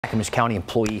Clackamas County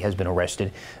employee has been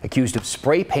arrested, accused of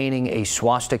spray painting a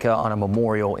swastika on a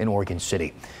memorial in Oregon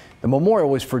City. The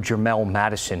memorial was for Jermel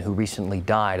Madison, who recently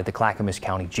died at the Clackamas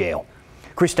County Jail.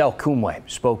 Christelle Kumwe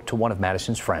spoke to one of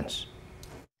Madison's friends.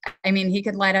 I mean, he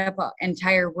could light up an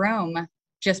entire room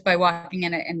just by walking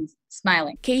in it and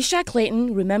smiling. Keisha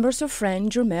Clayton remembers her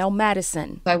friend Jermel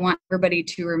Madison. I want everybody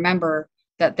to remember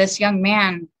that this young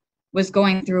man was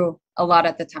going through a lot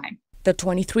at the time. The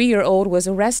 23-year-old was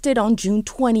arrested on June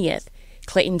 20th.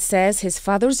 Clayton says his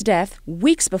father's death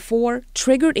weeks before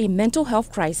triggered a mental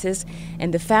health crisis,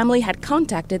 and the family had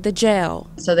contacted the jail.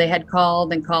 So they had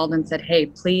called and said, hey,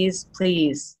 please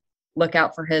look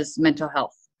out for his mental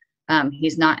health.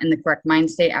 He's not in the correct mind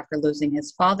state after losing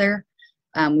his father.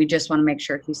 We just want to make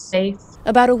sure he's safe.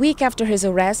 About a week after his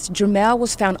arrest, Jermel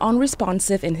was found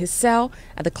unresponsive in his cell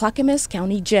at the Clackamas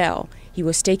County Jail. He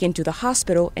was taken to the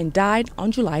hospital and died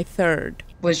on July 3rd.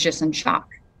 Was just in shock.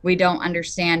 We don't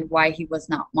understand why he was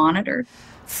not monitored.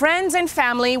 Friends and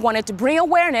family wanted to bring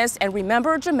awareness and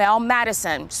remember Jermel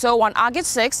Madison. So on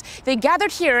August 6th, they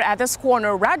gathered here at this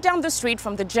corner right down the street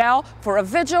from the jail for a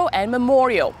vigil and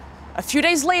memorial. A few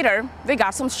days later, they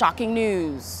got some shocking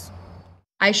news.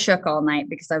 I shook all night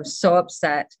because I was so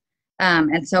upset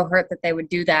and so hurt that they would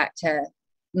do that to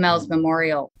Mel's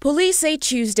memorial. Police say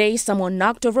Tuesday someone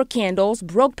knocked over candles,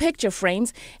 broke picture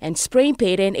frames, and spray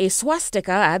painted a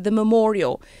swastika at the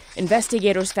memorial.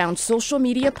 Investigators found social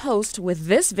media posts with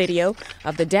this video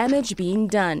of the damage being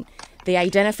done. They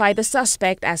identified the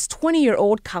suspect as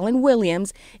 20-year-old Colin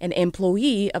Williams, an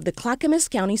employee of the Clackamas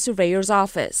County Surveyor's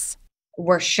Office.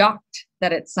 We're shocked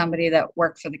that it's somebody that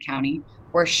worked for the county.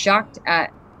 We're shocked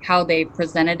at how they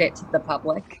presented it to the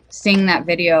public. Seeing that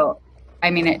video, I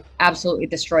mean, it absolutely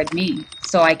destroyed me.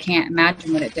 So I can't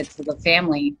imagine what it did to the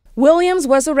family. Williams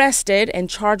was arrested and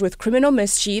charged with criminal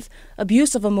mischief,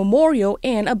 abuse of a memorial,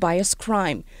 and a bias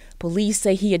crime. Police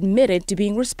say he admitted to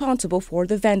being responsible for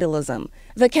the vandalism.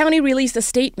 The county released a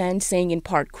statement saying in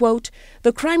part, quote,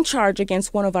 "The crime charge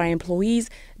against one of our employees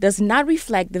does not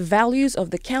reflect the values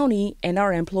of the county and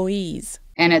our employees."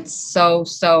 And it's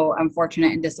so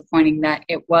unfortunate and disappointing that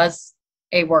it was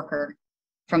a worker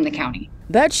from the county.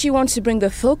 But she wants to bring the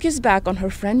focus back on her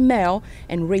friend Mel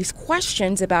and raise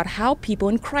questions about how people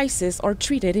in crisis are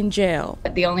treated in jail.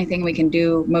 The only thing we can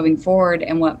do moving forward,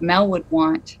 and what Mel would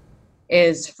want,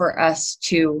 is for us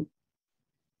to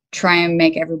try and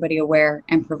make everybody aware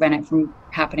and prevent it from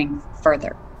happening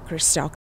further. Christelle